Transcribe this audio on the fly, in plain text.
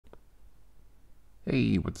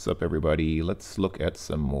Hey, what's up everybody? Let's look at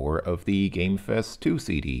some more of the Gamefest 2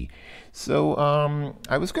 CD.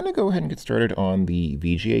 I was going to go ahead and get started on the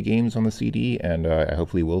VGA games on the CD, and I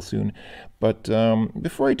hopefully will soon. But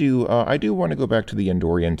before I do want to go back to the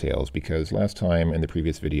Endorian Tales, because last time in the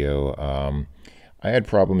previous video, I had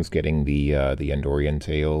problems getting the Endorian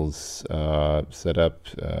Tales set up.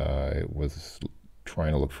 I was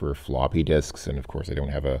trying to look for floppy disks, and of course I don't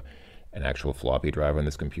have an actual floppy drive on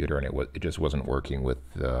this computer, and it just wasn't working with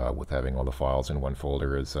having all the files in one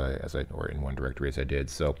folder or in one directory as I did.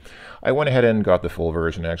 So I went ahead and got the full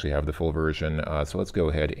version. I actually have the full version. So let's go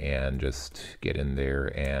ahead and just get in there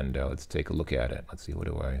and let's take a look at it. Let's see. What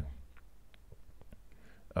do I?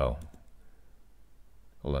 Oh,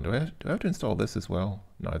 hold on. Do I have to install this as well?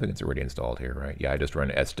 No, I think it's already installed here, right? Yeah, I just run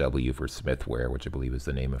SW for Smithware, which I believe is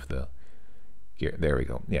the name of the. Here, there we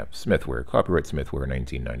go. Yeah, Smithware, copyright Smithware,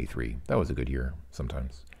 1993. That was a good year,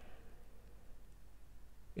 sometimes,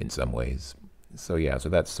 in some ways. So yeah, so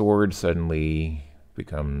that sword suddenly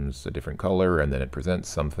becomes a different color, and then it presents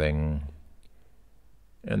something.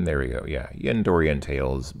 And there we go. Yeah, Yendorian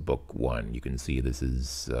Tales, Book 1. You can see this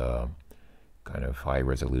is kind of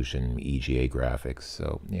high-resolution EGA graphics.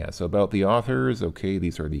 So yeah, so about the authors. Okay,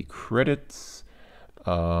 these are the credits.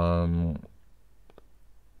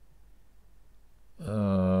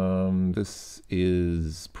 This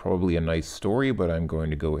is probably a nice story, but I'm going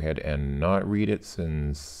to go ahead and not read it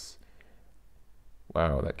since,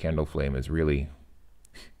 wow, that candle flame is really...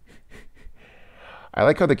 I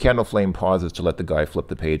like how the candle flame pauses to let the guy flip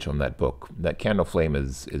the page on that book. That candle flame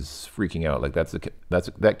is freaking out. Like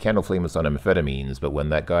that candle flame is on amphetamines, but when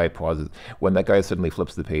that guy pauses, when that guy suddenly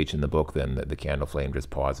flips the page in the book, then the candle flame just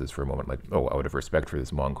pauses for a moment. Like, oh, out of respect for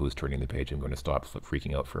this monk who's turning the page, I'm going to stop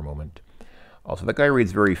freaking out for a moment. Also, that guy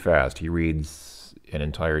reads very fast. He reads an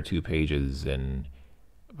entire 2 pages in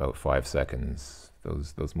about 5 seconds.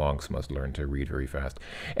 Those monks must learn to read very fast.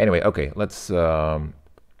 Anyway, okay, let's not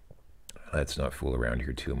fool around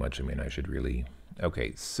here too much. I mean, I should really...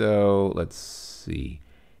 Okay, so let's see.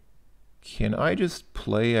 Can I just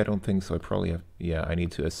play? I don't think so. I probably have... Yeah, I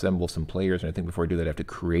need to assemble some players, and I think before I do that, I have to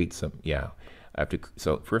create some... Yeah, I have to...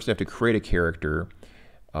 So first I have to create a character.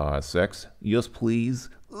 Sex. Yes, please.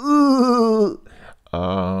 This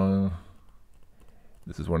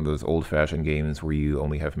is one of those old-fashioned games where you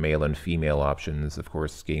only have male and female options. Of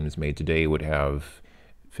course, games made today would have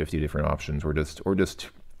 50 different options, or just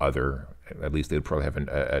other. At least they'd probably have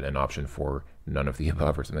an option for none of the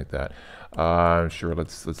above or something like that. Sure.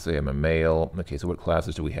 Let's say I'm a male. Okay. So what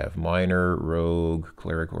classes do we have? Miner, rogue,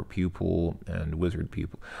 cleric, or pupil, and wizard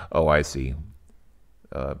pupil. Oh, I see.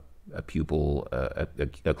 A pupil,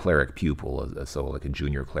 a cleric pupil, so like a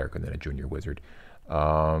junior cleric and then a junior wizard.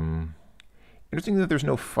 Interesting that there's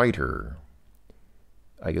no fighter.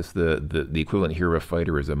 I guess the equivalent here of a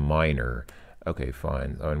fighter is a miner. Okay,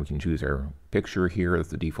 fine. And we can choose our picture here. That's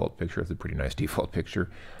the default picture. That's a pretty nice default picture.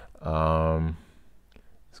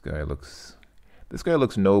 This guy looks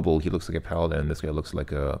noble. He looks like a paladin. This guy looks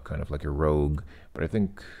like a kind of like a rogue. But I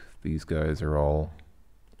think these guys are all,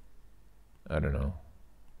 I don't know.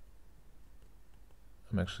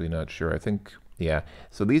 I'm actually not sure. I think, yeah.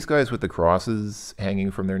 So these guys with the crosses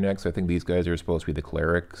hanging from their necks, I think these guys are supposed to be the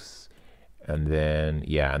clerics. And then,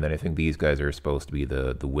 yeah, and then I think these guys are supposed to be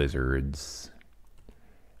the wizards.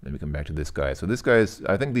 Let me come back to this guy. So this guy's,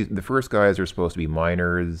 I think the first guys are supposed to be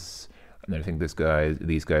miners. And then I think these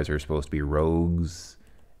guys are supposed to be rogues.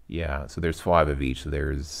 Yeah, so there's 5 of each. So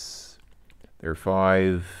there are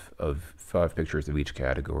 5 pictures of each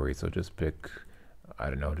category. So just pick, I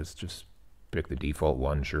don't know, just pick the default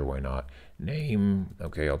one. Sure, why not? Name.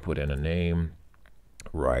 Okay, I'll put in a name.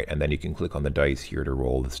 Right, and then you can click on the dice here to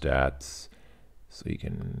roll the stats. So you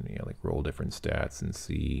can, you know, like roll different stats and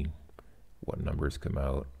see what numbers come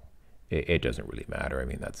out. It doesn't really matter. I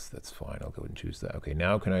mean, that's fine. I'll go ahead and choose that. Okay,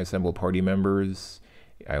 now can I assemble party members?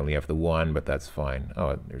 I only have the 1, but that's fine.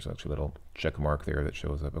 Oh, there's actually a little check mark there that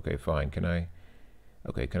shows up. Okay, fine. Can I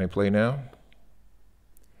play now?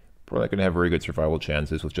 Probably not going to have very good survival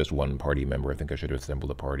chances with just 1 party member. I think I should have assembled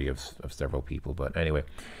a party of several people. But anyway,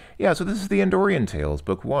 yeah, so this is the Endorian Tales,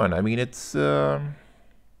 Book 1. I mean, it's... if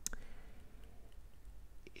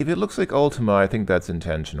it looks like Ultima, I think that's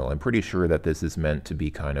intentional. I'm pretty sure that this is meant to be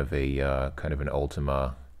kind of an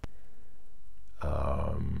Ultima...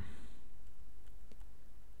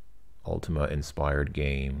 Ultima-inspired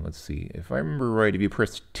game. Let's see. If I remember right, if you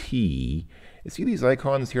press T... You see these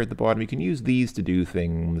icons here at the bottom? You can use these to do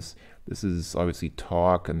things. This is obviously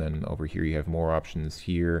talk, and then over here you have more options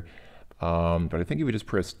here. But I think if you just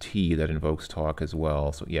press T, that invokes talk as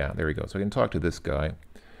well. So yeah, there we go. So I can talk to this guy.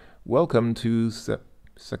 Welcome to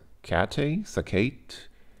Sakate.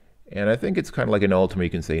 And I think it's kind of like an ultimate. You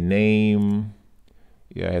can say name.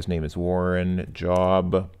 Yeah, his name is Warren.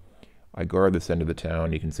 Job. I guard this end of the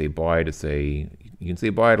town. You can say bye to say. You can say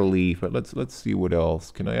bye to leave. But let's see what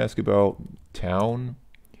else. Can I ask about town?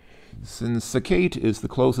 Since Sakate is the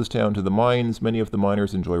closest town to the mines, many of the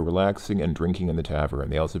miners enjoy relaxing and drinking in the tavern.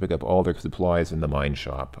 They also pick up all their supplies in the mine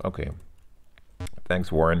shop. Okay.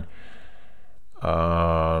 Thanks, Warren.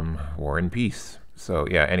 War and peace. So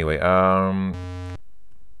yeah. Anyway.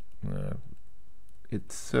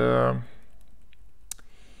 It's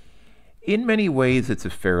in many ways it's a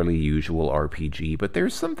fairly usual RPG, but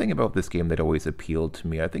there's something about this game that always appealed to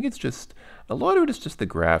me. I think it's just a lot of it is just the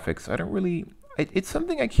graphics. I don't really it's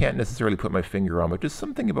something I can't necessarily put my finger on, but just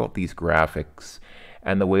something about these graphics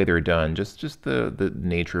and the way they're done, just the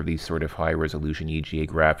nature of these sort of high resolution EGA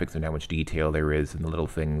graphics and how much detail there is in the little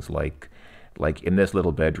things like in this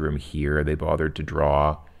little bedroom here, they bothered to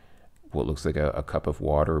draw what looks like a cup of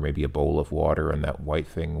water, or maybe a bowl of water, and that white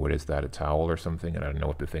thing, what is that, a towel or something? And I don't know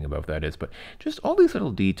what the thing about that is, but just all these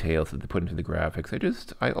little details that they put into the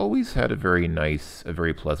graphics. I always had a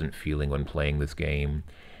very pleasant feeling when playing this game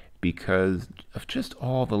because of just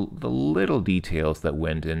all the little details that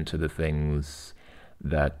went into the things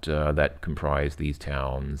that comprise these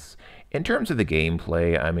towns. In terms of the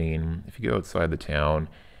gameplay, I mean, if you go outside the town,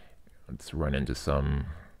 let's run into some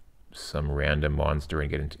random monster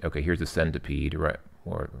and get into... Okay, here's a centipede, right?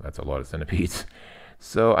 Or that's a lot of centipedes.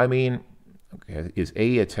 So, I mean, okay, is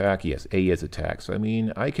A attack? Yes, A is attack. So, I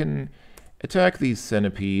mean, I can attack these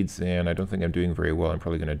centipedes, and I don't think I'm doing very well. I'm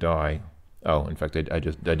probably going to die. Oh, in fact, I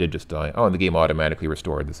did just die. Oh, and the game automatically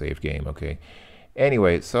restored the save game. Okay.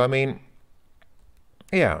 Anyway, so, I mean,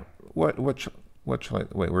 yeah, what shall I...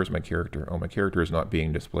 Wait, where's my character? Oh, my character is not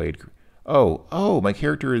being displayed. Oh, my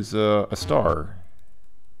character is a star.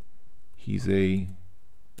 He's a...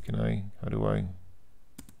 How do I...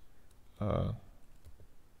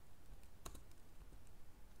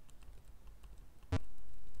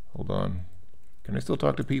 Hold on. Can I still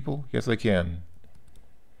talk to people? Yes, I can.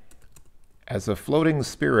 As a floating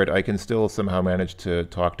spirit, I can still somehow manage to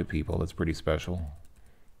talk to people. That's pretty special.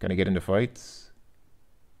 Can I get into fights?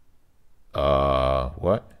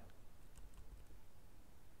 What?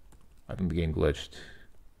 I think the game glitched.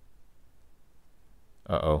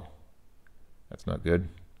 Uh-oh. That's not good.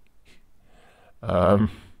 That's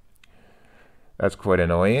quite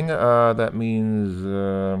annoying. That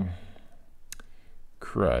means...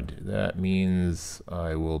 crud. That means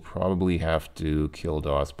I will probably have to kill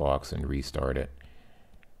DOSBox and restart it.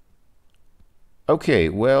 Okay,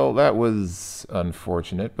 well, that was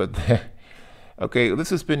unfortunate, but... Okay, this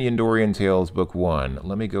has been Yandorian Tales Book 1.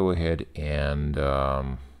 Let me go ahead and...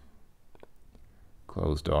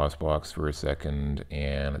 close DOSBox for a second,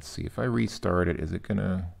 and let's see if I restart it. Is it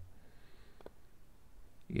gonna...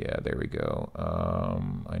 Yeah, there we go.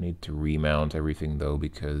 I need to remount everything though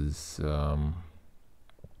because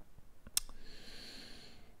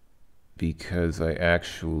I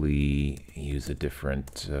actually use a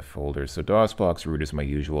different folder. So DOSBox root is my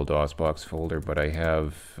usual DOSBox folder, but I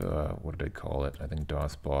have what did I call it? I think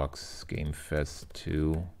DOSBox Gamefest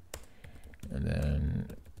 2, and then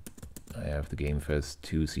I have the Gamefest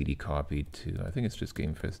 2 CD copied to, I think it's just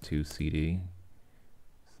Gamefest 2 CD.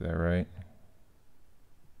 Is that right?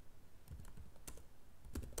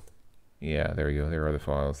 Yeah, there you go. There are the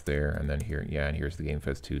files there. And then here, yeah, and here's the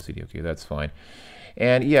Gamefest 2 CD. Okay, that's fine.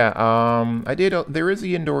 And yeah, there is a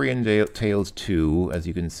Yandorian Tales 2, as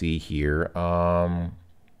you can see here. I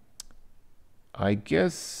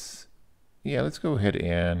guess, yeah, let's go ahead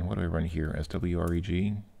and, what do I run here?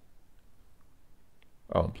 SWREG?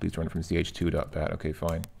 Oh, please run from ch2.bat. Okay,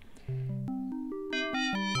 fine.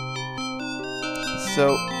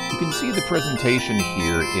 So, you can see the presentation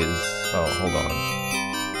here is... Oh, hold on.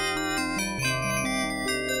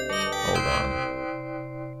 Hold on.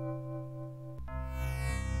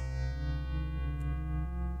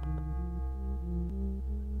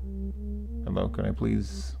 Hello, can I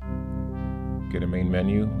please get a main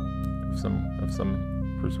menu of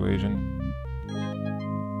some persuasion?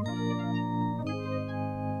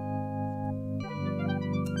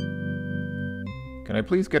 Can I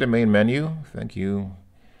please get a main menu? Thank you.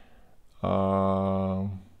 Where's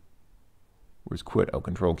quit? Oh,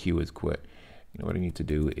 Control Q is quit. You know what I need to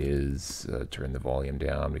do is turn the volume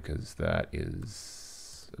down because that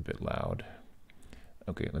is a bit loud.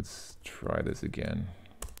 Okay, let's try this again.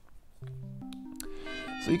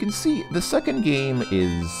 So you can see the second game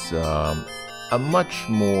is a much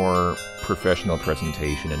more professional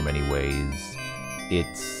presentation in many ways.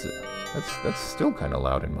 It's that's still kind of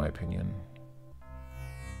loud in my opinion.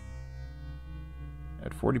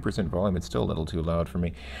 At 40% volume, it's still a little too loud for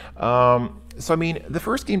me. So I mean, the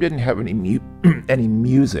first game didn't have any any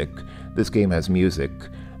music. This game has music.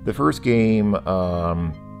 The first game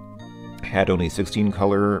had only 16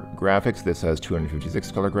 color graphics. This has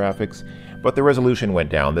 256 color graphics, but the resolution went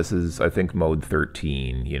down. This is, I think, mode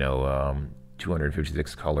 13. You know,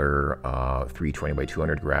 256 color, 320 by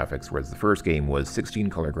 200 graphics, whereas the first game was 16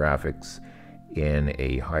 color graphics in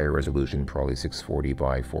a higher resolution, probably 640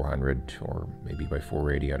 by 400 or maybe by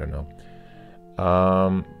 480, I don't know.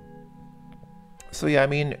 So yeah, I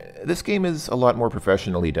mean, this game is a lot more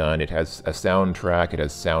professionally done. It has a soundtrack, it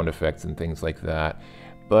has sound effects and things like that,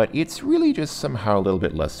 but it's really just somehow a little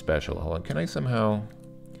bit less special. Hold on, can I somehow,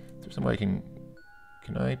 is there some way can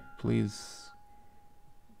I please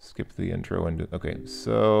skip the intro and do, okay,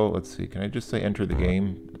 so let's see, can I just say enter the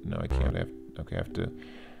game? No, I can't. I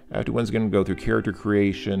have to once again go through character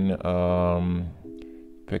creation,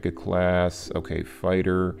 pick a class, okay,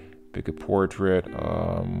 fighter, pick a portrait,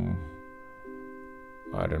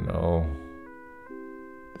 I don't know.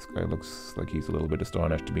 This guy looks like he's a little bit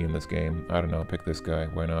astonished to be in this game. I don't know, pick this guy,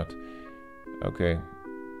 why not? Okay.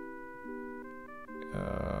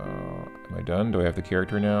 Am I done? Do I have the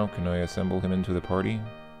character now? Can I assemble him into the party?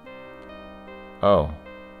 Oh.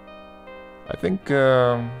 I think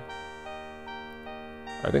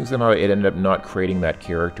somehow it ended up not creating that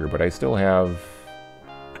character, but I still have...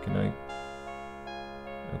 Can I?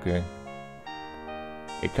 Okay.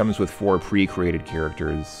 It comes with 4 pre-created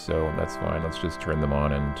characters, so that's fine. Let's just turn them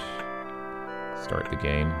on and start the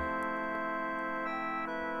game.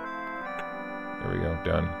 There we go,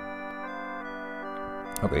 done.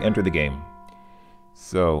 Okay, enter the game.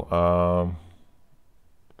 So,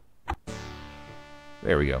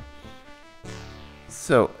 there we go.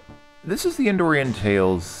 So, this is the Endorian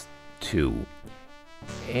Tales 2,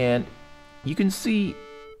 and you can see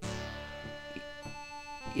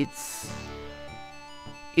it's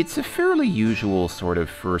a fairly usual sort of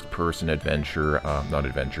first-person adventure,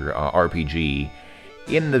 RPG,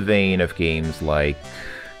 in the vein of games like,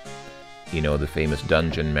 you know, the famous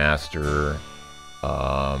Dungeon Master,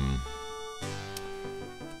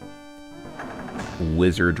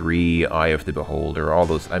 Wizardry, Eye of the Beholder, all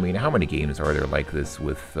those. I mean, how many games are there like this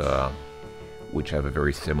with, which have a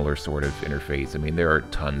very similar sort of interface? I mean, there are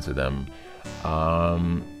tons of them.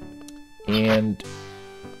 And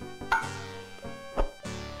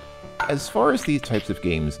as far as these types of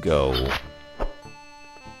games go,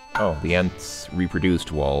 oh, the ants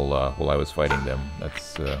reproduced while I was fighting them.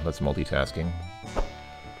 That's multitasking.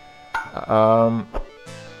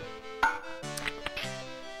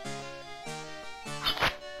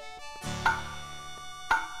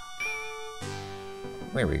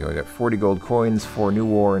 There we go, I got 40 gold coins, 4 new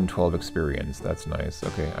war, and 12 experience. That's nice.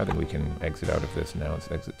 Okay, I think we can exit out of this now.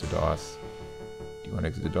 Let's exit to DOS. Do you want to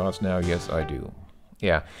exit to DOS now? Yes, I do.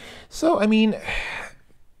 Yeah. So, I mean,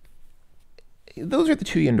 those are the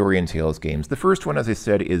 2 Endorian Tales games. The first one, as I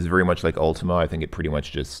said, is very much like Ultima. I think it pretty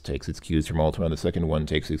much just takes its cues from Ultima. The second one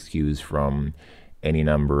takes its cues from any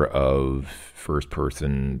number of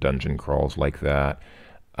first-person dungeon crawls like that.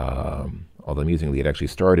 Although amusingly, it actually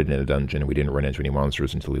started in a dungeon, and we didn't run into any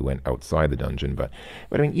monsters until we went outside the dungeon. But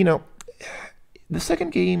I mean, you know, the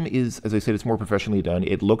second game is, as I said, it's more professionally done.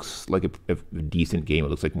 It looks like a decent game. It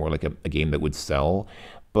looks like more like a game that would sell.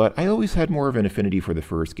 But I always had more of an affinity for the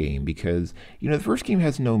first game because, you know, the first game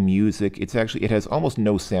has no music. It has almost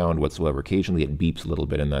no sound whatsoever. Occasionally it beeps a little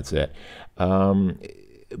bit, and that's it.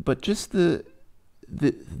 But just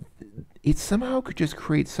it somehow could just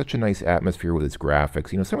create such a nice atmosphere with its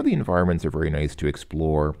graphics. You know, some of the environments are very nice to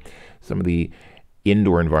explore. Some of the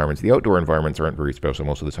indoor environments, the outdoor environments aren't very special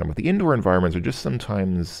most of the time, but the indoor environments are just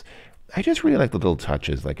sometimes, I just really like the little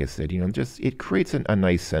touches, like I said, you know, just, it creates a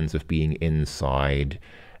nice sense of being inside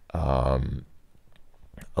a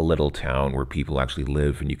little town where people actually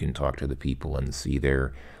live, and you can talk to the people and see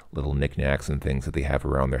their little knickknacks and things that they have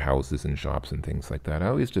around their houses and shops and things like that. I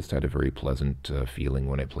always just had a very pleasant feeling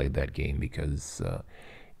when I played that game because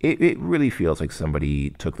it really feels like somebody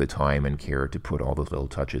took the time and care to put all those little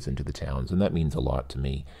touches into the towns, and that means a lot to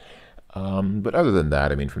me. But other than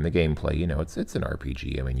that, I mean, from the gameplay, you know, it's an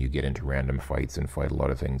RPG. I mean, you get into random fights and fight a lot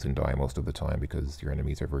of things and die most of the time because your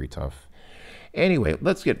enemies are very tough. Anyway,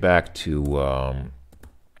 let's get back to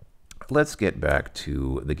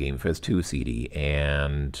the Gamefest 2 CD,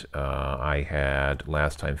 and I had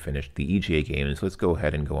last time finished the EGA games. Let's go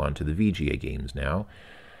ahead and go on to the VGA games now.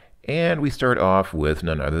 And we start off with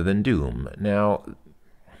none other than Doom. Now,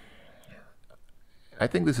 I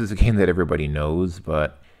think this is a game that everybody knows,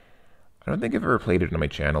 but I don't think I've ever played it on my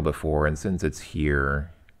channel before, and since it's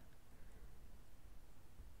here,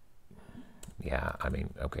 Yeah, I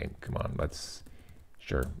mean, okay, come on,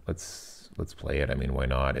 sure, let's play it. I mean, why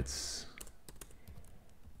not? It's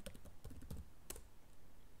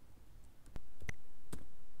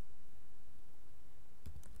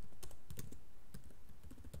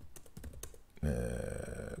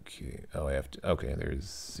okay. Oh, I have to. Okay,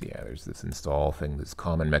 there's this install thing, this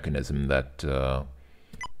common mechanism that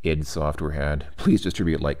id Software had. Please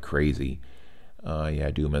distribute like crazy.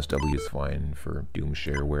 Yeah, Doom SW is fine for Doom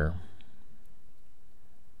shareware.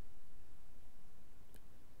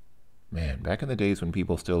 Man, back in the days when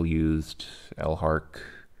people still used LHARC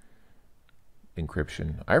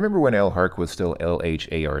encryption. I remember when LHARC was still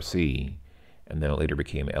LHARC, and then it later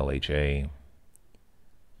became LHA.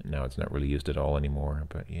 And now it's not really used at all anymore,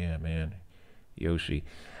 but yeah, man. Yoshi.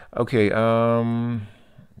 Okay, do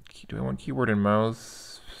I want keyboard and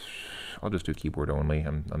mouse? I'll just do keyboard only.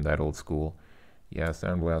 I'm that old school. Yeah,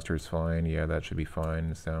 Sound Blaster's fine. Yeah, that should be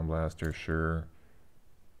fine. Sound Blaster, sure.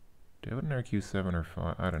 Do I have an RQ7 or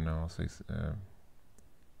 5? I don't know. I'll say,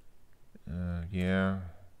 yeah.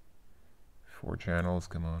 4 channels,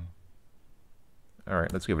 come on.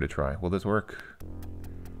 Alright, let's give it a try. Will this work?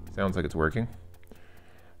 Sounds like it's working.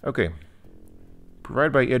 Okay.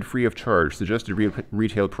 Provided by id free of charge. Suggested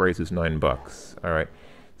retail price is $9. Alright.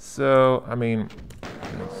 So, I mean,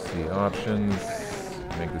 let's see. Options.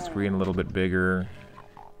 Make the screen a little bit bigger.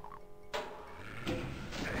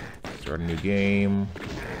 Start a new game.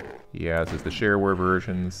 Yeah, this is the shareware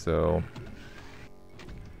version, so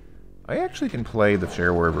I actually can play the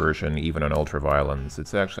shareware version even on ultraviolence.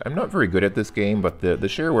 It's actually, I'm not very good at this game, but the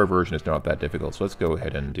shareware version is not that difficult, so let's go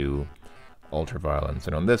ahead and do ultraviolence.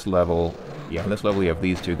 And on this level, yeah, on this level you have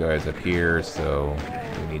these two guys up here, so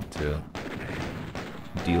we need to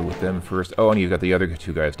deal with them first. Oh, and you've got the other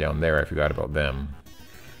two guys down there, I forgot about them.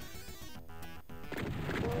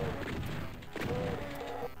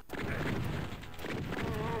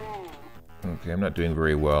 Okay, I'm not doing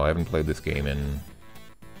very well. I haven't played this game in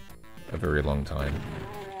a very long time.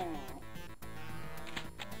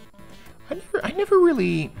 I never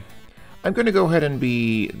really... I'm going to go ahead and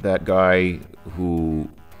be that guy who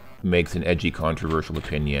makes an edgy, controversial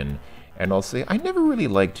opinion, and I'll say I never really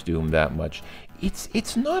liked Doom that much.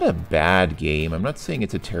 It's not a bad game. I'm not saying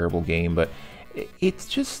it's a terrible game, but it's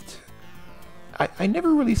just... I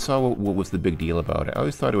never really saw what was the big deal about it. I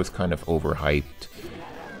always thought it was kind of overhyped.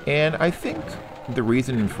 And I think the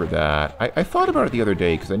reason for that, I thought about it the other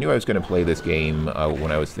day because I knew I was going to play this game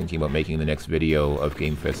when I was thinking about making the next video of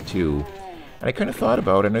Gamefest 2. And I kind of thought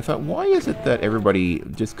about it, and I thought, why is it that everybody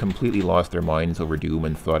just completely lost their minds over Doom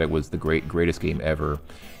and thought it was the greatest game ever?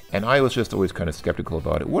 And I was just always kind of skeptical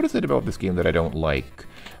about it. What is it about this game that I don't like?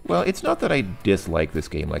 Well, it's not that I dislike this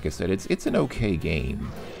game, like I said. It's an okay game.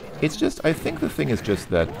 It's just, I think the thing is just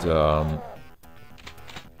that...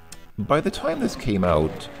 by the time this came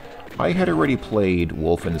out, I had already played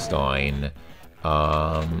Wolfenstein,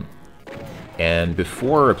 and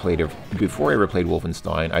before I ever played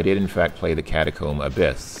Wolfenstein, I did in fact play the Catacomb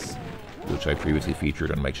Abyss, which I previously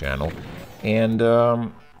featured on my channel, and,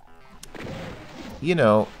 you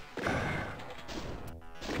know,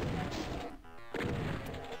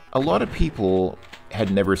 a lot of people had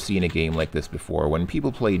never seen a game like this before. When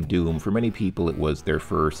people played Doom, for many people it was their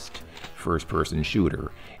first-person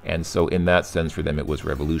shooter. And so in that sense, for them, it was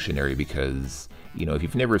revolutionary because, you know, if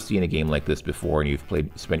you've never seen a game like this before and you've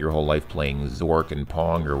spent your whole life playing Zork and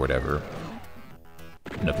Pong or whatever,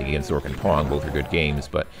 nothing against Zork and Pong, both are good games,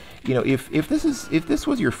 but, you know, if this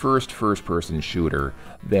was your first-person shooter,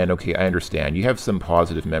 then, okay, I understand. You have some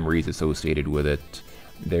positive memories associated with it.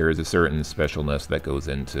 There is a certain specialness that goes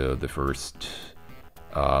into the first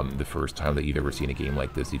time that you've ever seen a game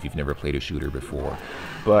like this if you've never played a shooter before.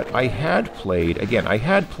 But I had played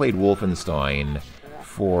Wolfenstein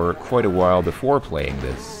for quite a while before playing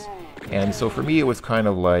this, and so for me it was kind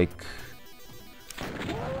of like...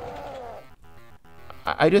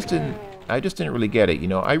 I just didn't really get it, you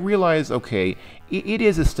know. I realized, okay, it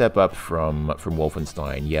is a step up from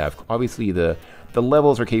Wolfenstein. Yeah, obviously the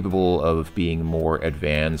levels are capable of being more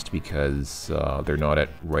advanced because they're not at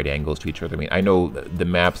right angles to each other. I mean, I know the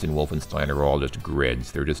maps in Wolfenstein are all just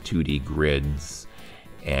grids. They're just 2D grids,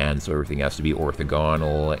 and so everything has to be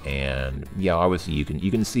orthogonal. And yeah, obviously you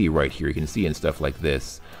can see right here. You can see in stuff like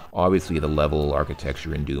this. Obviously, the level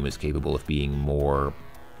architecture in Doom is capable of being more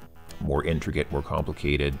intricate, more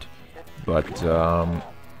complicated. But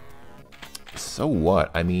so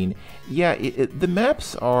what? I mean, yeah, the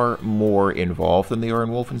maps are more involved than they are in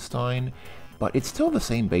Wolfenstein, but it's still the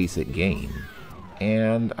same basic game.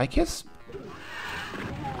 And I guess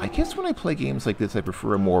I guess when I play games like this, I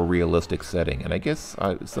prefer a more realistic setting. And I guess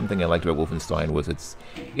something I liked about Wolfenstein was its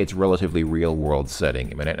relatively real-world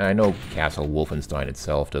setting. I mean, I know Castle Wolfenstein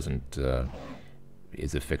itself doesn't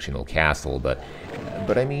is a fictional castle, but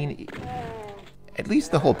I mean, at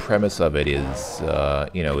least the whole premise of it is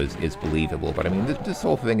is believable. But I mean, this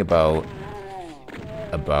whole thing about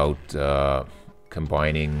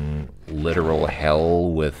combining literal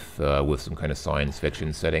hell with some kind of science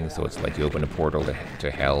fiction setting. So it's like you open a portal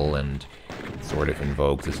to hell, and it sort of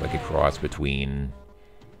invokes. It's like a cross between.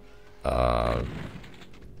 I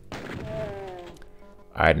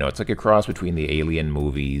don't know. It's like a cross between the Alien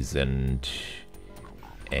movies and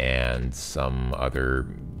some other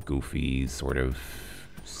goofy sort of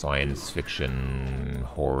science fiction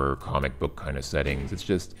horror comic book kind of settings. It's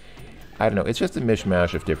just. I don't know. It's just a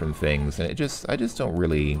mishmash of different things, and I just don't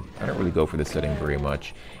really go for the setting very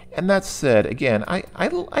much. And that said, again, I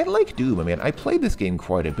like Doom. I mean, I played this game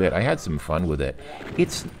quite a bit. I had some fun with it.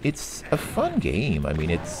 It's a fun game. I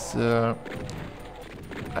mean,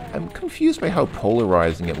 I'm confused by how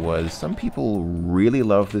polarizing it was. Some people really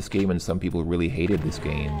loved this game, and some people really hated this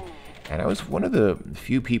game. And I was one of the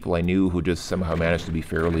few people I knew who just somehow managed to be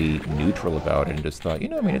fairly neutral about it and just thought, I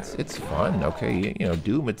mean, it's fun. Okay,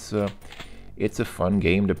 Doom, it's a fun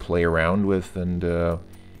game to play around with, and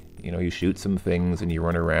you shoot some things and you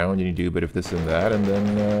run around and you do a bit of this and that, and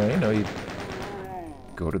then you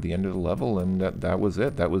go to the end of the level, and that was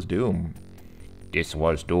it. That was Doom. This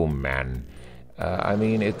was Doom, man. I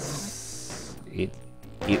mean, it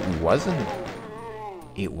wasn't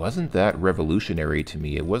that revolutionary to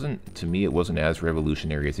me. It wasn't as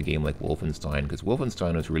revolutionary as a game like Wolfenstein, because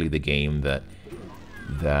Wolfenstein was really the game that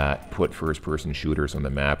put first-person shooters on the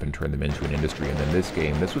map and turned them into an industry. And then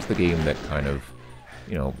this was the game that kind of,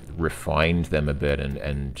 refined them a bit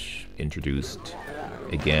and introduced,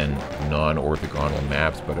 again, non-orthogonal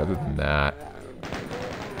maps. But other than that,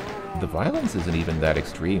 the violence isn't even that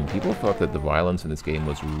extreme. People thought that the violence in this game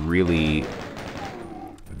was really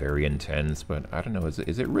very intense, but I don't know. Is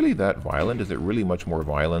it really that violent? Is it really much more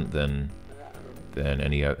violent than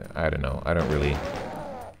any other? I don't know. I don't really.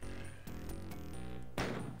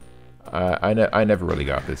 I never really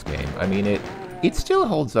got this game. I mean, it still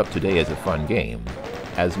holds up today as a fun game,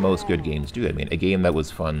 as most good games do. I mean, a game that was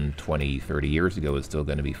fun 20, 30 years ago is still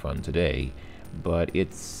going to be fun today, but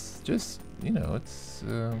it's just, it's.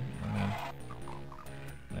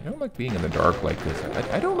 I don't like being in the dark like this.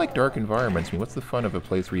 I don't like dark environments. I mean, what's the fun of a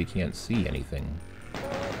place where you can't see anything?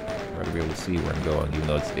 I'd rather be able to see where I'm going, even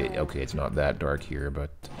though it's not that dark here, but...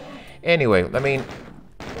 Anyway, I mean...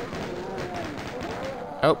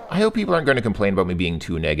 I hope people aren't going to complain about me being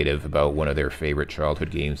too negative about one of their favorite childhood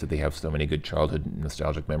games, that they have so many good childhood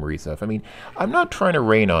nostalgic memories of. I mean, I'm not trying to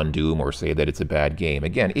rain on Doom or say that it's a bad game.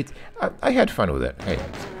 Again, I had fun with it. Hey,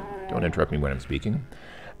 don't interrupt me when I'm speaking.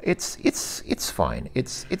 It's fine.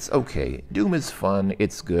 It's okay. Doom is fun.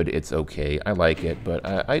 It's good. It's okay. I like it, but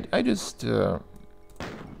I just I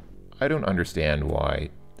don't understand why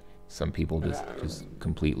some people just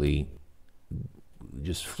completely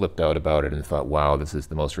just flipped out about it and thought, wow, this is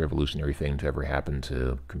the most revolutionary thing to ever happen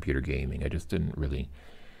to computer gaming. I just didn't really.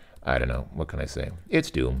 I don't know. What can I say? It's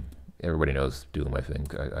Doom. Everybody knows Doom, I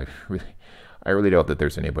think. I really doubt that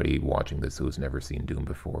there's anybody watching this who's never seen Doom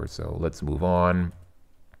before. So let's move on.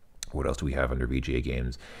 What else do we have under VGA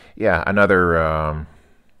games? Yeah, another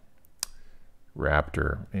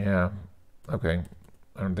Raptor. Yeah, okay.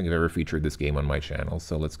 I don't think I've ever featured this game on my channel,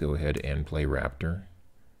 so let's go ahead and play Raptor.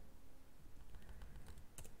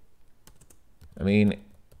 I mean,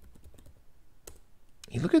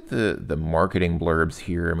 you look at the marketing blurbs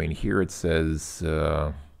here. I mean, here it says,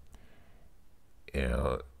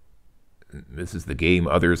 this is the game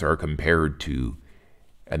others are compared to.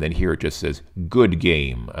 And then here it just says, good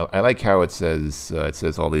game. I like how it says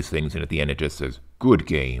all these things, and at the end it just says, good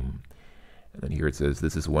game. And then here it says,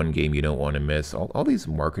 this is one game you don't want to miss. All these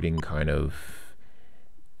marketing kind of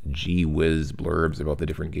gee whiz blurbs about the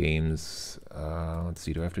different games. Let's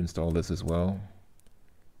see, do I have to install this as well?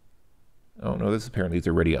 Oh no, this apparently is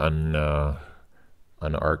already unarchived,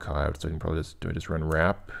 so I can probably do I just run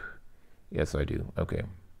wrap? Yes, I do. Okay.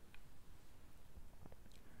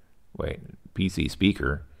 Wait, PC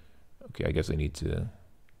speaker. Okay, I guess I need to...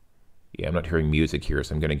 Yeah, I'm not hearing music here,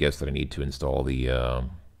 so I'm going to guess that I need to install the...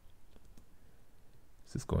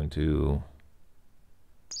 Is this going to...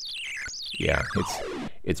 Yeah,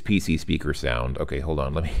 it's PC speaker sound. Okay, hold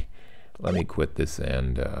on. Let me quit this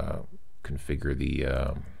and configure the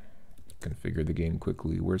game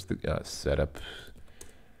quickly. Where's the setup?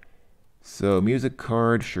 So music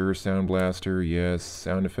card, sure. Sound Blaster, yes.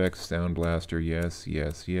 Sound effects, Sound Blaster, yes,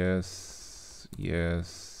 yes, yes,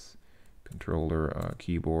 yes. Controller,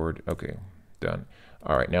 keyboard. Okay, done.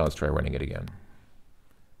 All right, now let's try running it again.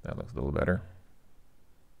 That looks a little better.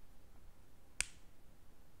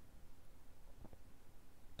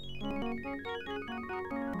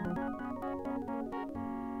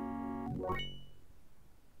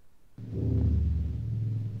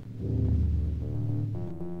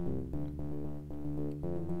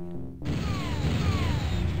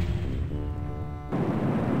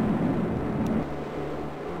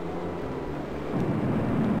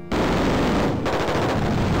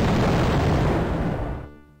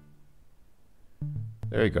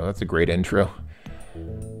 There you go. That's a great intro.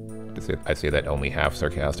 I say that only half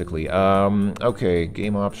sarcastically. Okay,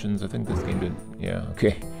 game options. I think this game did. Yeah.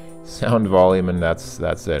 Okay. Sound volume, and that's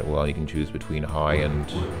it. Well, you can choose between high and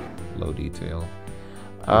low detail.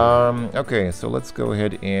 Okay, so let's go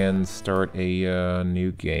ahead and start a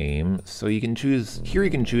new game. So you can choose here.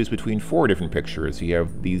 You can choose between 4 different pictures. You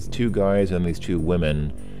have these 2 guys and these 2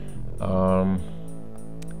 women.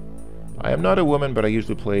 I am not a woman, but I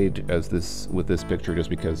usually played as with this picture just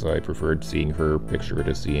because I preferred seeing her picture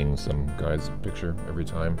to seeing some guy's picture every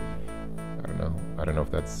time. I don't know. I don't know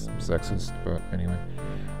if that's sexist, but anyway.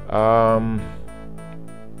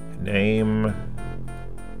 Name,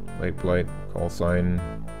 light blight, call sign,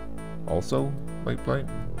 also light blight.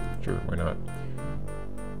 Sure, why not?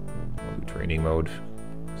 I'll do training mode,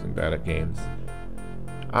 because I'm bad at games.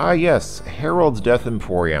 Ah, yes, Harold's Death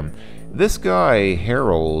Emporium. This guy,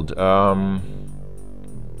 Harold,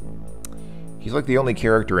 he's like the only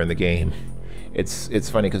character in the game. It's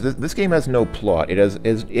funny because this game has no plot. It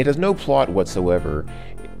has no plot whatsoever,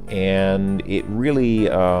 and it really,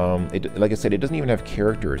 like I said, it doesn't even have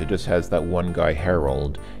characters. It just has that one guy,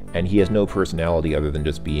 Harold, and he has no personality other than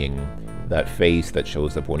just being that face that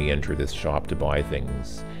shows up when you enter this shop to buy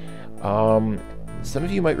things. Some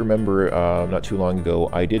of you might remember, not too long ago,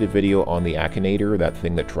 I did a video on the Akinator, that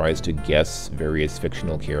thing that tries to guess various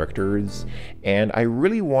fictional characters, and I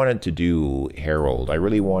really wanted to do Harold. I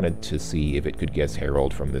really wanted to see if it could guess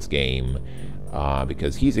Harold from this game,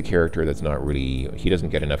 because he's a character that's not really, he doesn't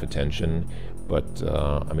get enough attention, but,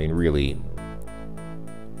 I mean, really,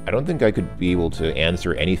 I don't think I could be able to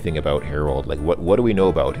answer anything about Harold. Like, what do we know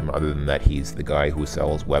about him other than that he's the guy who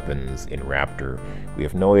sells weapons in Raptor? We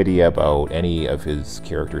have no idea about any of his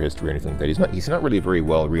character history or anything like that. He's not really a very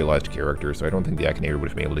well realized character, so I don't think the Akinator would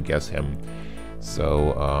have been able to guess him.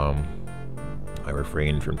 So, I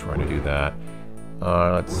refrained from trying to do that.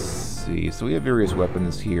 Let's see. So we have various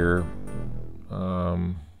weapons here.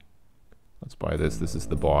 Let's buy this. This is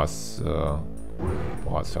the boss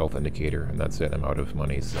health indicator, and that's it. I'm out of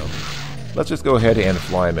money, so let's just go ahead and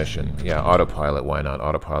fly a mission. Yeah, autopilot, why not?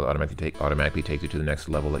 Autopilot automatically takes you to the next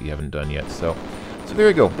level that you haven't done yet. So there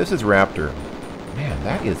you go. This is Raptor. Man,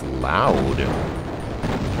 that is loud.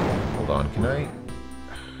 Hold on, can I...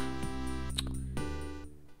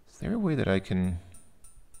 Is there a way that I can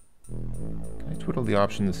I twiddle the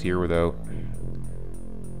options here without...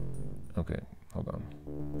 Okay, hold on.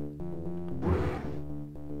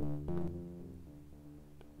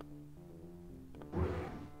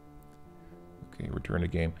 Okay, return to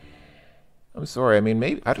game. I'm sorry, I mean,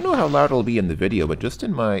 maybe I don't know how loud it'll be in the video, but just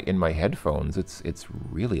in my headphones, it's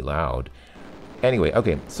really loud. Anyway,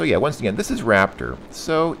 okay, so yeah, once again, this is Raptor.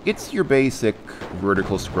 So it's your basic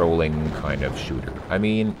vertical scrolling kind of shooter. I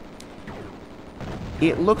mean,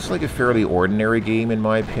 it looks like a fairly ordinary game in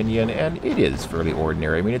my opinion, and it is fairly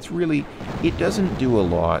ordinary. I mean, it's really, it doesn't do a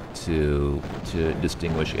lot to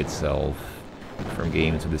distinguish itself from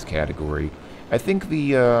games of this category. I think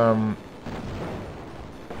the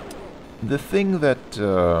thing that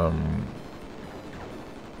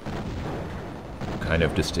kind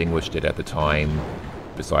of distinguished it at the time,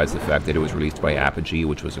 besides the fact that it was released by Apogee,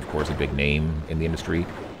 which was of course a big name in the industry,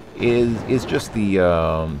 is just the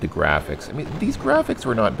graphics. I mean, these graphics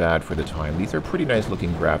were not bad for the time. These are pretty nice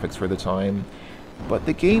looking graphics for the time, but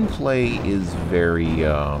the gameplay is very,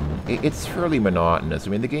 it's fairly monotonous.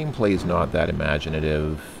 I mean, the gameplay is not that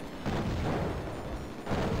imaginative.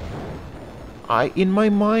 In my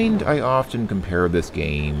mind, I often compare this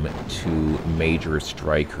game to Major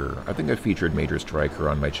Striker. I think I featured Major Striker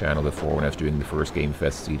on my channel before when I was doing the first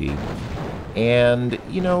Gamefest CD. And,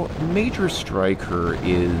 you know, Major Striker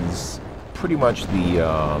is pretty much the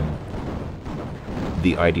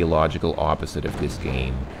ideological opposite of this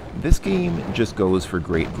game. This game just goes for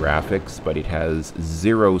great graphics, but it has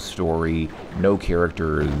zero story, no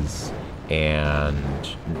characters, and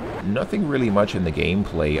nothing really much in the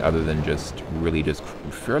gameplay other than just really just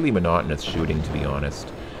fairly monotonous shooting, to be honest.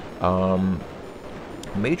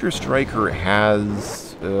 Major Striker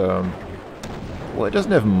has Well, it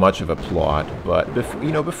doesn't have much of a plot, but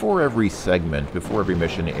before every segment, before every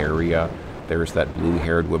mission area, there's that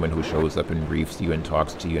blue-haired woman who shows up and briefs you and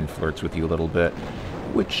talks to you and flirts with you a little bit,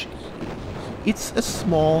 which it's a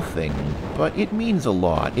small thing, but it means a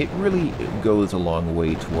lot. It really goes a long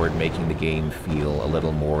way toward making the game feel a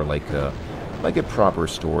little more like a proper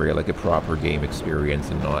story, like a proper game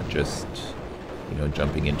experience, and not just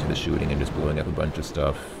jumping into the shooting and just blowing up a bunch of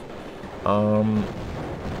stuff.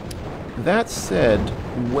 That said,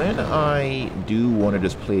 when I do want to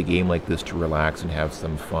just play a game like this to relax and have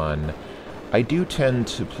some fun, I do tend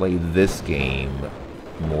to play this game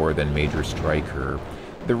more than Major Striker.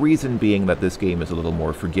 The reason being that this game is a little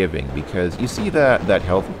more forgiving, because you see that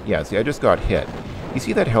health... Yeah, see, I just got hit. You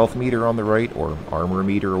see that health meter on the right, or armor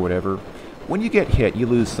meter or whatever? When you get hit, you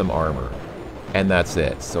lose some armor. And that's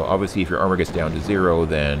it. So obviously if your armor gets down to 0,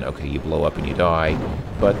 then, okay, you blow up and you die.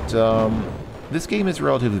 But, this game is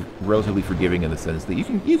relatively forgiving in the sense that you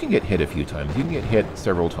can get hit a few times. You can get hit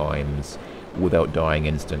several times without dying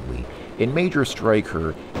instantly. In Major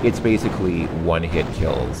Striker, it's basically one-hit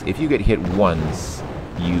kills. If you get hit once,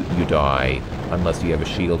 you die, unless you have a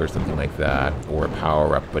shield or something like that, or a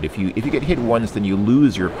power-up. But if you get hit once, then you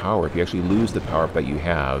lose your power-up. You actually lose the power-up that you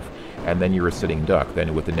have, and then you're a sitting duck.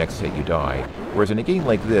 Then with the next hit, you die. Whereas in a game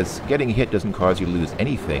like this, getting hit doesn't cause you to lose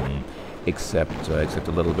anything, except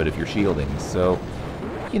a little bit of your shielding. So,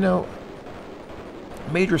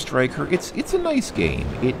 Major Striker, it's a nice game.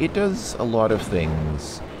 It does a lot of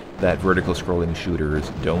things that vertical scrolling shooters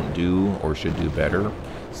don't do or should do better.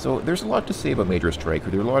 So there's a lot to say about Major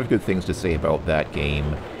Striker. There are a lot of good things to say about that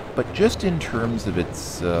game, but just in terms of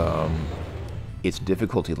its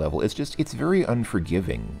difficulty level, it's very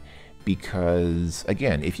unforgiving. Because,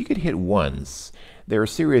 again, if you get hit once, there are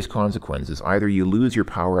serious consequences. Either you lose your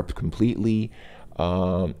power-up completely,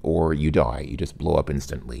 or you die. You just blow up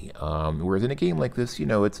instantly. Whereas in a game like this,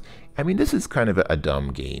 this is kind of a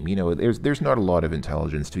dumb game. There's not a lot of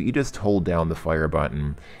intelligence to it. You just hold down the fire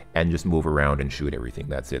button and just move around and shoot everything.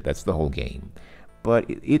 That's it. That's the whole game. But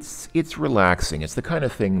it's relaxing. It's the kind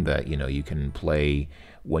of thing that, you can play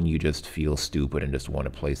when you just feel stupid and just want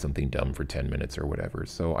to play something dumb for 10 minutes or whatever.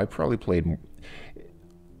 So I probably played...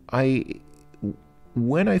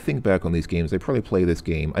 When I think back on these games, I probably play this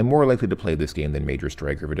game. I'm more likely to play this game than Major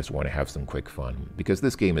Striker if I just want to have some quick fun. Because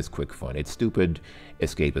this game is quick fun. It's stupid,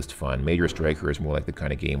 escapist fun. Major Striker is more like the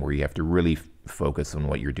kind of game where you have to really focus on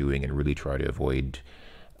what you're doing and really try to avoid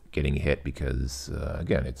getting hit because,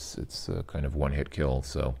 again, it's a kind of one-hit kill.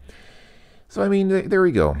 So I mean, there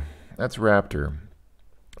we go. That's Raptor.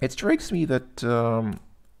 It strikes me that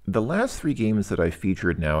the last 3 games that I've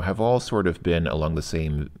featured now have all sort of been along the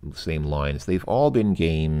same lines. They've all been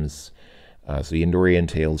games, so Yandorian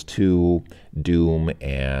Tales 2, Doom,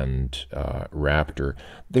 and Raptor.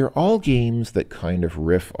 They're all games that kind of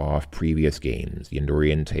riff off previous games.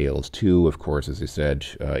 Yandorian Tales 2, of course, as I said,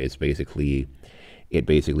 it basically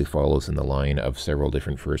follows in the line of several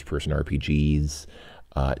different first-person RPGs.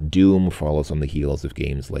 Doom follows on the heels of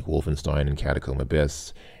games like Wolfenstein and Catacomb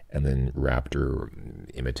Abyss, and then Raptor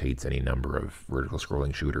imitates any number of vertical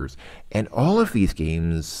scrolling shooters. And all of these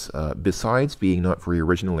games, besides being not very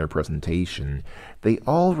original in their presentation, they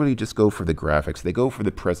all really just go for the graphics. They go for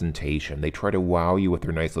the presentation. They try to wow you with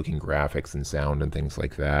their nice looking graphics and sound and things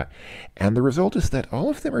like that. And the result is that all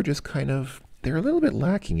of them are just kind of, they're a little bit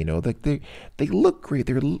lacking, like they look great.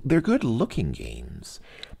 They're good looking games.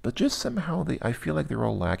 But just somehow I feel like they're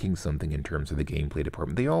all lacking something in terms of the gameplay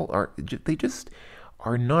department. They just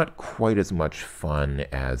are not quite as much fun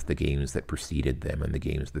as the games that preceded them and the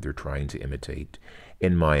games that they're trying to imitate,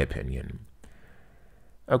 in my opinion.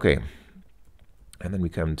 Okay, and then we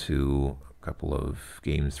come to a couple of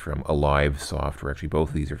games from Alive Software. Actually, both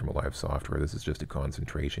of these are from Alive Software. This is just a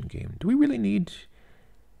concentration game. Do we really need...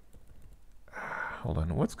 Hold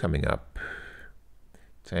on, what's coming up?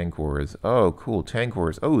 Tank Wars. Oh, cool, Tank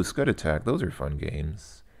Wars. Oh, Scud Attack. Those are fun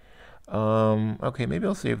games. Okay, maybe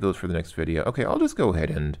I'll save those for the next video. Okay, I'll just go ahead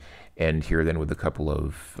and end here then with a couple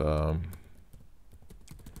of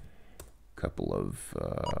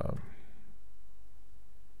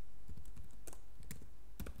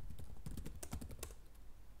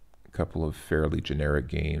fairly generic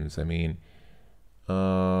games. I mean,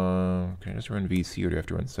 can I just run VC or do I have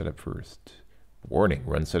to run setup first? Warning,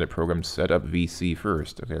 run setup program, setup VC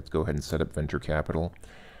first. Okay, let's go ahead and set up venture capital.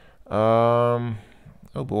 Oh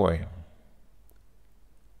boy.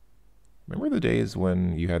 Remember the days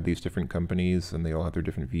when you had these different companies and they all had their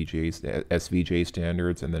different SVJ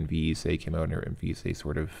standards, and then VESA came out and VESA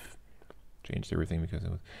sort of changed everything because it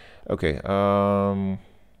was... Okay, I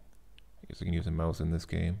guess I can use a mouse in this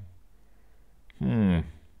game.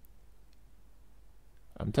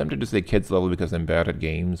 I'm tempted to say kids level because I'm bad at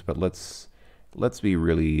games, but let's be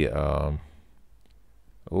really. Oh,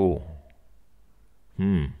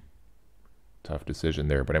 tough decision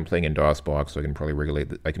there. But I'm playing in DOSBox, so I can probably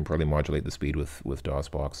I can probably modulate the speed with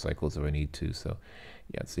DOSBox cycles if I need to. So,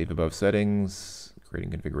 yeah, save above settings,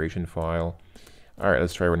 creating configuration file. All right,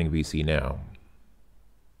 let's try running VC now.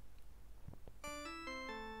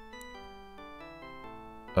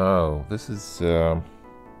 Oh, this is.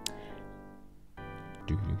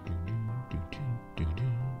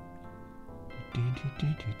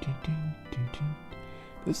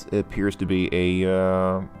 This appears to be a.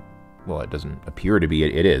 Well, it doesn't appear to be.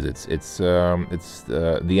 It is. It's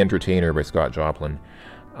The Entertainer by Scott Joplin.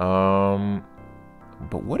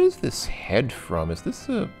 But what is this head from? Is this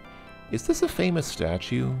a famous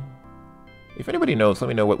statue? If anybody knows, let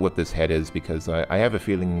me know what this head is, because I have a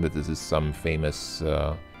feeling that this is some famous,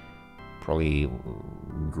 probably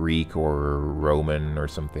Greek or Roman or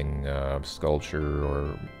something sculpture,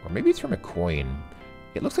 or maybe it's from a coin.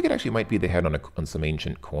 It looks like it actually might be the head on some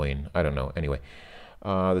ancient coin. I don't know. Anyway,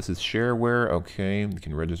 this is shareware. Okay, you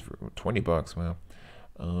can register for $20.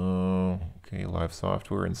 Wow. Okay, live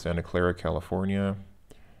software in Santa Clara, California.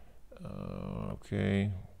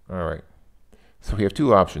 Okay, all right. So we have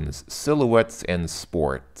two options: silhouettes and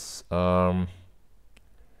sports. I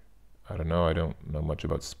don't know. I don't know much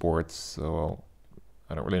about sports, so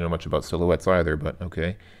I don't really know much about silhouettes either. But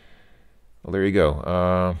okay. Well, there you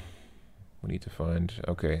go. We need to find.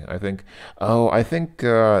 Okay, I think. Oh, I think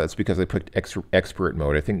that's because I put expert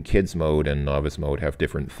mode. I think kids mode and novice mode have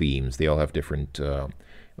different themes. They all have different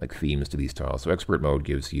like themes to these tiles. So expert mode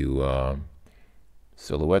gives you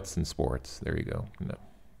silhouettes and sports. There you go. No,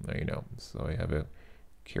 there you know. So I have a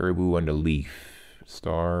caribou and a leaf,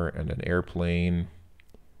 star and an airplane,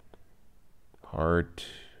 heart,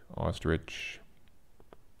 ostrich,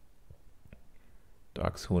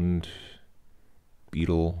 dachshund,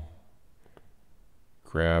 beetle,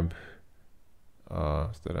 crab,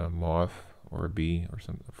 is that a moth or a bee or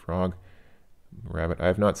something? A frog, rabbit. I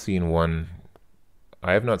have not seen one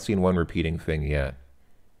repeating thing yet.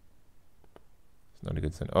 It's not a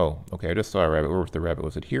good sign. Oh, okay. I just saw a rabbit. Where was the rabbit?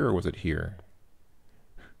 Was it here or was it here?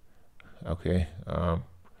 Okay.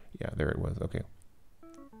 Yeah, there it was. Okay.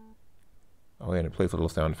 Oh, and it plays a little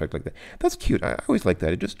sound effect like that. That's cute. I always like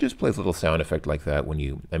that. It just plays a little sound effect like that when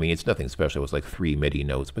you. I mean, it's nothing special. It's like 3 MIDI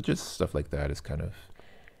notes, but just stuff like that is kind of.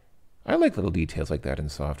 I like little details like that in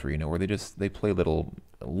software, you know, where they play little,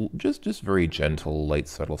 just very gentle, light,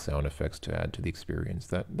 subtle sound effects to add to the experience.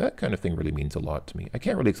 That kind of thing really means a lot to me. I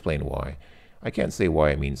can't really explain why. I can't say why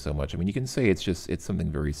it means so much. I mean, you can say it's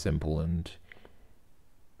something very simple, and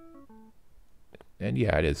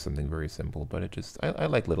yeah, it is something very simple, but I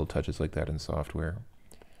like little touches like that in software.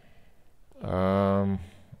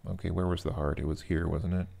 Okay, where was the heart? It was here,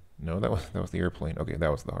 wasn't it? No, that was the airplane. Okay,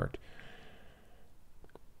 that was the heart.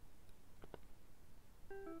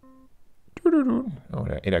 Oh,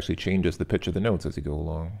 it actually changes the pitch of the notes as you go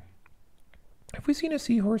along. Have we seen a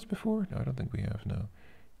seahorse before? No, I don't think we have. No.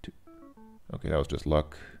 Okay, that was just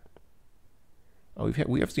luck. Oh,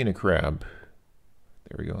 we have seen a crab.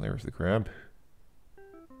 There we go. There's the crab.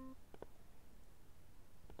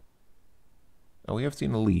 Oh, we have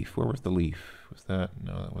seen a leaf. Where was the leaf? Was that?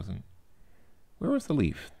 No, that wasn't. Where was the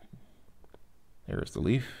leaf? There's the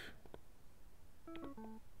leaf.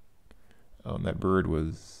 Oh, and that bird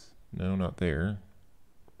was. No, not there.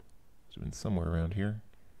 It's been somewhere around here.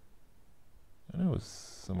 I know it was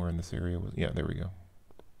somewhere in this area. Yeah, there we go.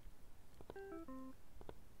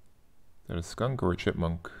 Is that a skunk or a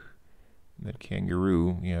chipmunk? And that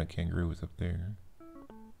kangaroo. Yeah, kangaroo was up there.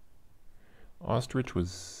 Ostrich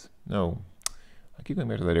was. No. I keep going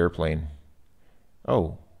back to that airplane.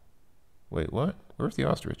 Oh. Wait, what? Where's the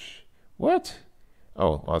ostrich? What?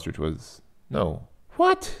 Oh, ostrich was. No.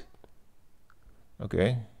 What?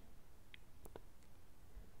 Okay.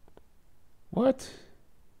 What?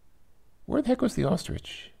 Where the heck was the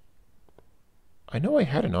ostrich? I know I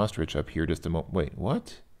had an ostrich up here just a moment. Wait,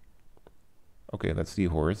 what? Okay, that's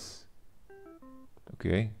seahorse.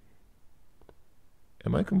 Okay.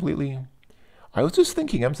 Am I completely... I was just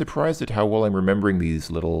thinking, I'm surprised at how well I'm remembering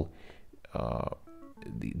these little...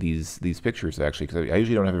 these pictures, actually, because I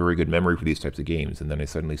usually don't have a very good memory for these types of games, and then I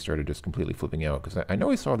suddenly started just completely flipping out, because I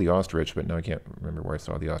know I saw the ostrich, but now I can't remember where I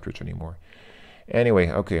saw the ostrich anymore. Anyway,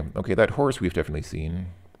 okay, that horse we've definitely seen.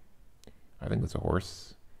 I think that's a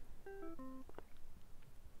horse.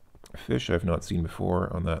 Fish I've not seen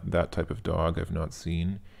before. On that type of dog I've not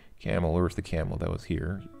seen. Camel, where's the camel? That was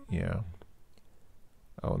here. Yeah.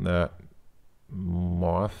 Oh, and that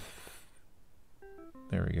moth.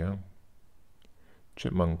 There we go.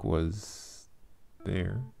 Chipmunk was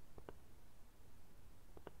there.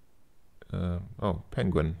 Oh,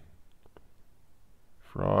 penguin.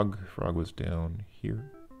 Frog. Frog was down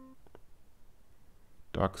here.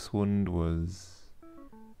 Dachshund was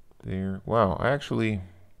there. Wow,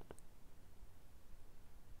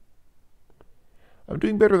 I'm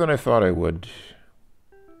doing better than I thought I would.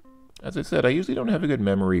 As I said, I usually don't have a good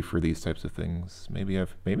memory for these types of things. Maybe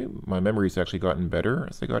my memory's actually gotten better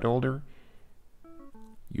as I got older.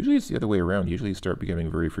 Usually it's the other way around. Usually you start becoming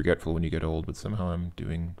very forgetful when you get old, but somehow I'm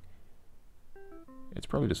doing... It's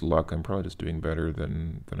probably just luck. I'm probably just doing better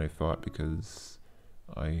than I thought because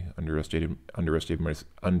I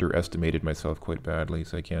underestimated myself quite badly,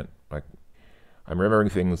 so I can't... I'm remembering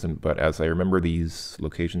things, but as I remember these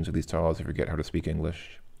locations or these tiles, I forget how to speak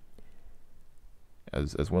English.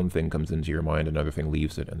 As one thing comes into your mind, another thing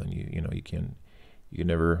leaves it, and then you can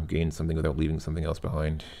never gain something without leaving something else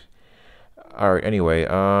behind. All right. Anyway,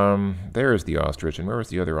 there's the ostrich, and where was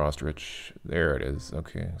the other ostrich? There it is.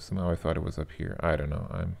 Okay. Somehow I thought it was up here. I don't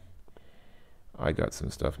know. I got some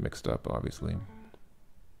stuff mixed up, obviously.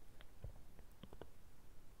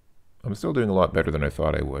 I'm still doing a lot better than I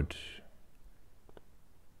thought I would.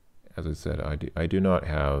 As I said, I do not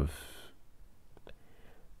have...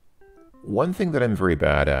 One thing that I'm very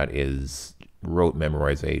bad at is rote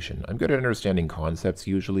memorization. I'm good at understanding concepts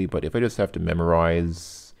usually, but if I just have to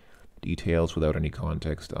memorize details without any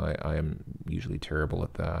context, I am usually terrible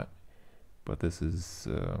at that. But this is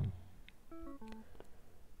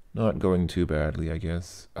not going too badly, I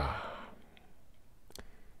guess.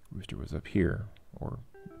 Rooster was up here, or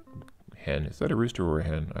hen. Is that a rooster or a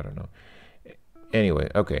hen? I don't know.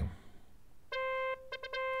 Anyway, okay.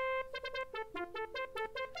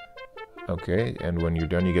 Okay, and when you're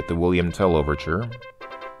done, you get the William Tell Overture.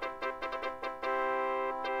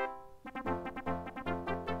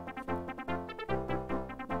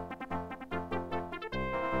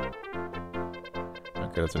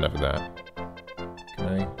 Okay, that's enough of that.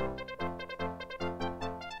 Can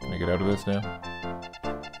I get out of this now?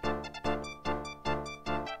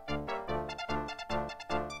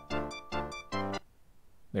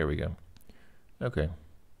 There we go. Okay.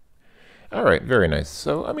 All right, very nice.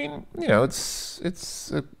 So, I mean, you know, it's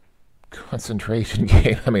a concentration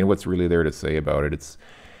game. I mean, what's really there to say about it?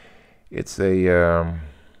 It's a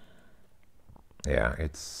yeah,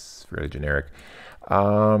 it's really generic.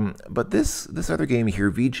 But this other game here,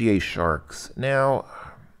 VGA Sharks. Now,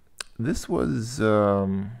 this was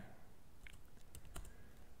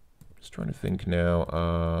just trying to think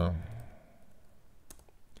now.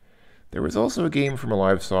 There was also a game from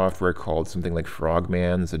Alive Software called something like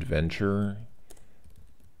Frogman's Adventure.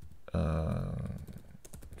 In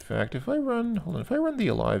fact, if I run the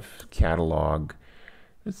Alive catalog,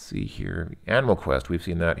 let's see here. Animal Quest, we've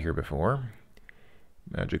seen that here before.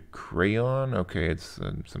 Magic Crayon, okay, it's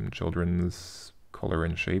some children's color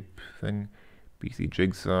and shape thing. BC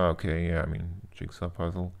Jigsaw, okay, yeah, I mean, Jigsaw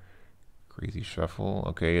Puzzle. Crazy Shuffle,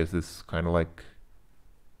 okay, is this kind of like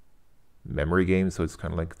memory game, so it's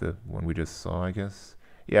kind of like the one we just saw, I guess.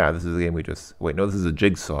 Yeah, this is the game we just... Wait, no, this is a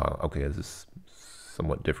Jigsaw. Okay, this is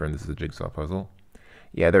somewhat different. This is a Jigsaw puzzle.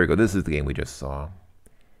 Yeah, there we go. This is the game we just saw.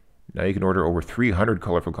 Now you can order over 300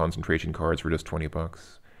 colorful concentration cards for just 20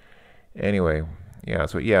 bucks. Anyway,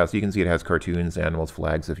 so you can see it has cartoons, animals,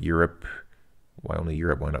 flags of Europe. Why only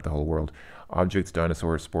Europe? Why not the whole world? Objects,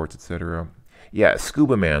 dinosaurs, sports, etc. Yeah,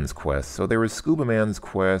 Scuba Man's Quest. So there was Scuba Man's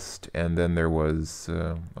Quest, and then there was,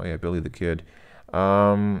 oh yeah, Billy the Kid.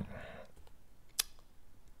 I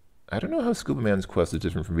don't know how Scuba Man's Quest is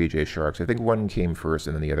different from VJ Sharks. I think one came first,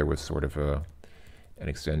 and then the other was sort of an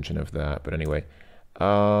extension of that. But anyway,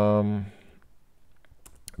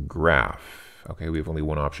 graph. Okay, we have only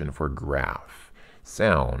one option for graph.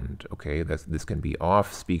 Sound. Okay, this can be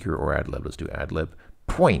off, speaker, or ad lib. Let's do ad lib.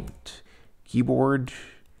 Point. Keyboard.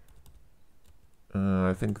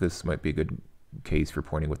 I think this might be a good case for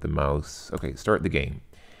pointing with the mouse. Okay, start the game.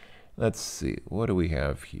 Let's see. What do we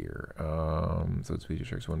have here? So it's VG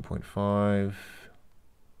Sharks 1.5.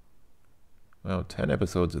 Wow, 10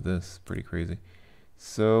 episodes of this. Pretty crazy.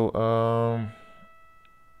 So, oh,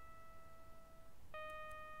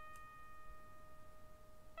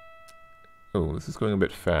 this is going a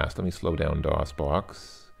bit fast. Let me slow down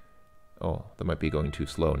DOSBox. Oh, that might be going too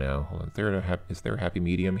slow now. Hold on. Is there a happy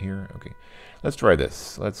medium here? Okay, let's try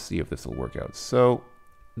this. Let's see if this will work out. So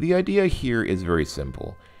the idea here is very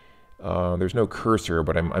simple. There's no cursor,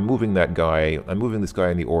 but I'm moving that guy. I'm moving this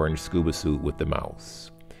guy in the orange scuba suit with the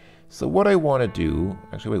mouse. So what I want to do...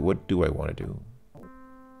 Actually, wait, what do I want to do? I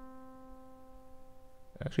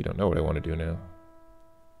actually don't know what I want to do now.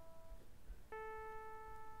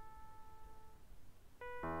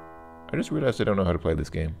 I just realized I don't know how to play this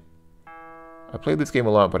game. I played this game a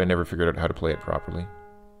lot, but I never figured out how to play it properly.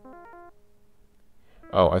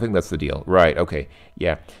 Oh, I think that's the deal. Right, okay.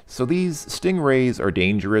 Yeah. So these stingrays are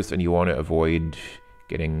dangerous, and you want to avoid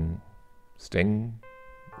getting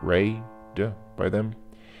stingrayed by them.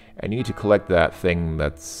 And you need to collect that thing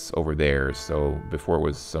that's over there. So before it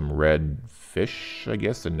was some red fish, I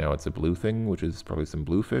guess, and now it's a blue thing, which is probably some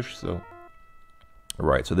blue fish. So,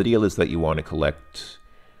 right. So the deal is that you want to collect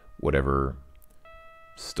whatever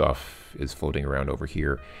stuff is floating around over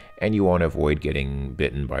here, and you want to avoid getting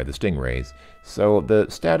bitten by the stingrays. So the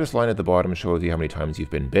status line at the bottom shows you how many times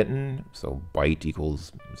you've been bitten. So bite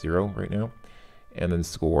equals 0 right now, and then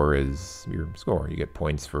score is your score. You get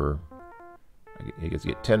points for, I guess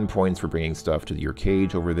you get 10 points for bringing stuff to your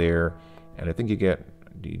cage over there, and I think you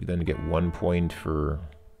then get 1 point for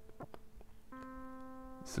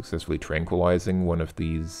successfully tranquilizing one of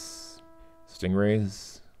these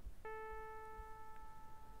stingrays.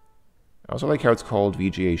 I also like how it's called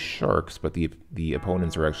VGA sharks, but the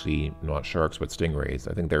opponents are actually not sharks, but stingrays.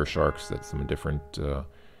 I think they're sharks. That's some different.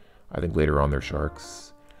 I think later on they're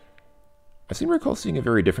sharks. I seem to recall seeing a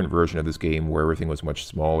very different version of this game where everything was much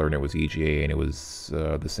smaller and it was EGA and it was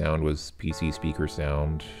the sound was PC speaker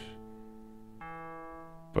sound.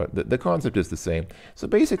 But the concept is the same. So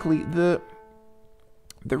basically, the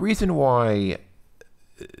reason why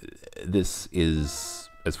this is,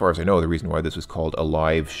 as far as I know, the reason why this was called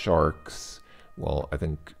Alive Sharks, well, I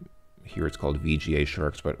think here it's called VGA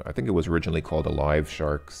Sharks, but I think it was originally called Alive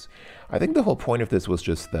Sharks. I think the whole point of this was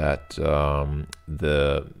just that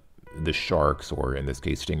the sharks, or in this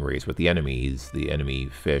case stingrays, but the enemy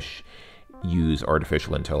fish, use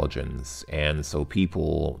artificial intelligence. And so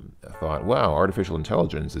people thought, wow, artificial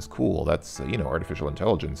intelligence is cool. That's, artificial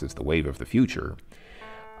intelligence is the wave of the future.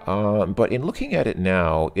 But in looking at it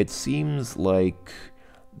now, it seems like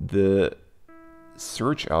the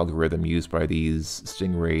search algorithm used by these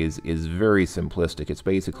stingrays is very simplistic. It's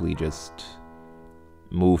basically just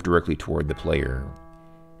move directly toward the player.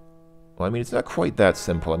 Well, I mean, it's not quite that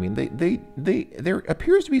simple. I mean, there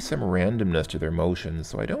appears to be some randomness to their motions,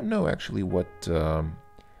 so I don't know actually what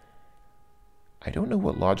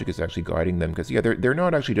logic is actually guiding them. Because yeah, they're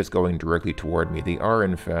not actually just going directly toward me. They are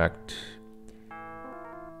in fact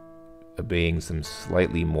obeying some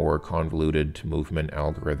slightly more convoluted movement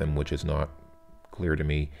algorithm, which is not clear to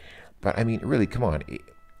me. But I mean, really, come on.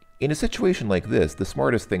 In a situation like this, the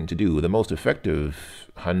smartest thing to do, the most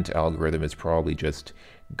effective hunt algorithm, is probably just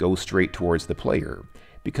go straight towards the player,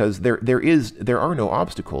 because there are no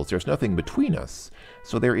obstacles. There's nothing between us,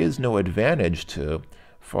 so there is no advantage to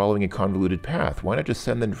following a convoluted path. Why not just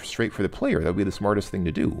send them straight for the player? That would be the smartest thing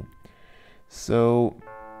to do. So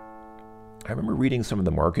I remember reading some of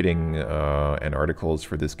the marketing and articles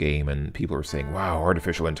for this game, and people were saying, wow,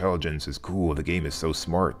 artificial intelligence is cool, the game is so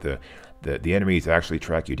smart, the enemies actually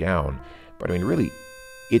track you down. But I mean, really,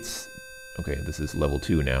 it's... Okay, this is level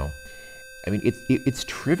 2 now. I mean, it's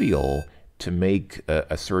trivial to make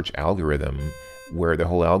a search algorithm where the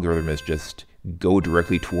whole algorithm is just go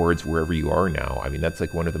directly towards wherever you are now. I mean, that's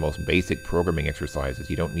like one of the most basic programming exercises.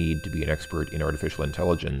 You don't need to be an expert in artificial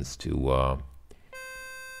intelligence to...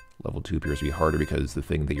 Level 2 appears to be harder because the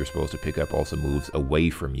thing that you're supposed to pick up also moves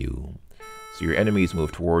away from you. So your enemies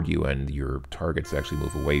move toward you and your targets actually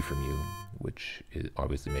move away from you, which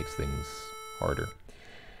obviously makes things harder.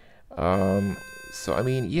 So, I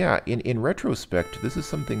mean, yeah, in retrospect, this is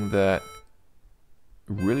something that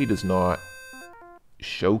really does not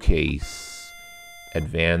showcase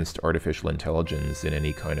advanced artificial intelligence in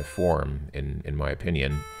any kind of form, in my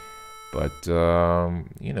opinion. But,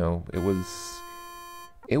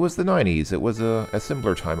 it was the 90s. It was a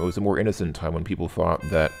simpler time. It was a more innocent time when people thought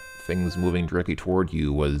that things moving directly toward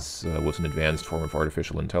you was an advanced form of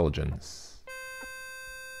artificial intelligence.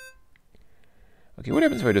 Okay, what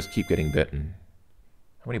happens if I just keep getting bitten?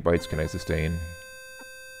 How many bites can I sustain?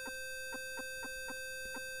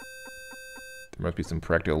 There must be some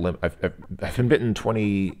practical limit. I've been bitten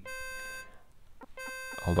 20...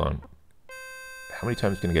 Hold on. How many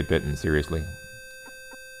times can I get bitten? Seriously.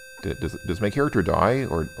 Does my character die,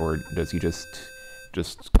 or does he just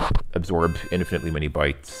absorb infinitely many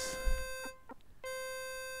bites?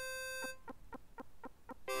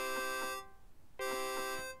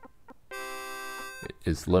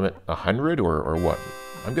 Is the limit 100 or what?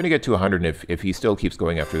 I'm going to get to 100, and if he still keeps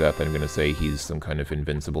going after that, then I'm going to say he's some kind of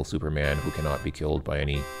invincible Superman who cannot be killed by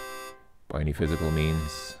any physical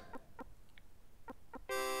means.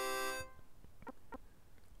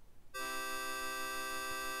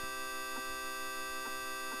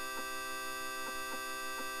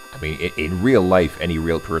 I mean, in real life, any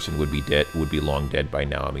real person would be dead, would be long dead by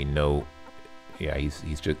now. I mean, no, yeah, he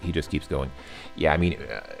just keeps going. Yeah, I mean,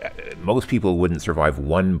 most people wouldn't survive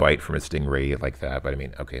one bite from a stingray like that. But I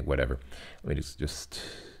mean, okay, whatever. Let me just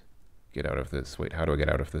get out of this. Wait, how do I get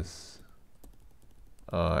out of this?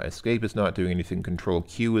 Escape is not doing anything. Control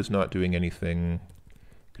Q is not doing anything.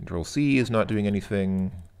 Control C is not doing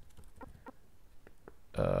anything.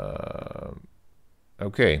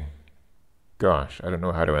 Okay. Gosh, I don't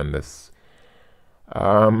know how to end this.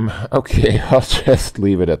 Okay, I'll just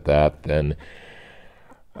leave it at that then.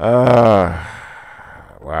 Wow.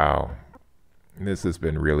 This has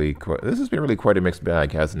been really quite a mixed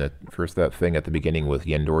bag, hasn't it? First, that thing at the beginning with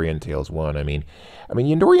Yandorian Tales 1. I mean,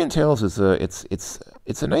 Yandorian Tales is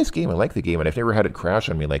it's a nice game. I like the game, and I've never had it crash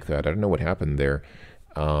on me like that. I don't know what happened there.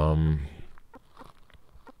 But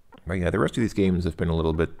yeah, the rest of these games have been a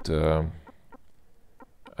little bit,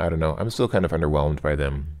 I don't know. I'm still kind of underwhelmed by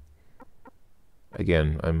them.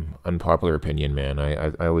 Again, I'm unpopular opinion, man.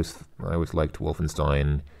 I always liked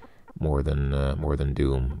Wolfenstein more than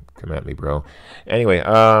Doom. Come at me, bro. Anyway,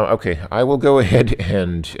 okay, I will go ahead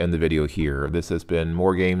and end the video here. This has been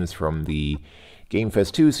more games from the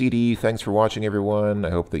Gamefest 2 CD. Thanks for watching, everyone. I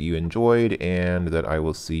hope that you enjoyed, and that I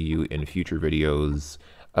will see you in future videos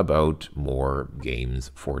about more games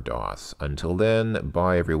for DOS. Until then,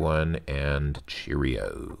 bye everyone, and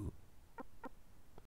cheerio.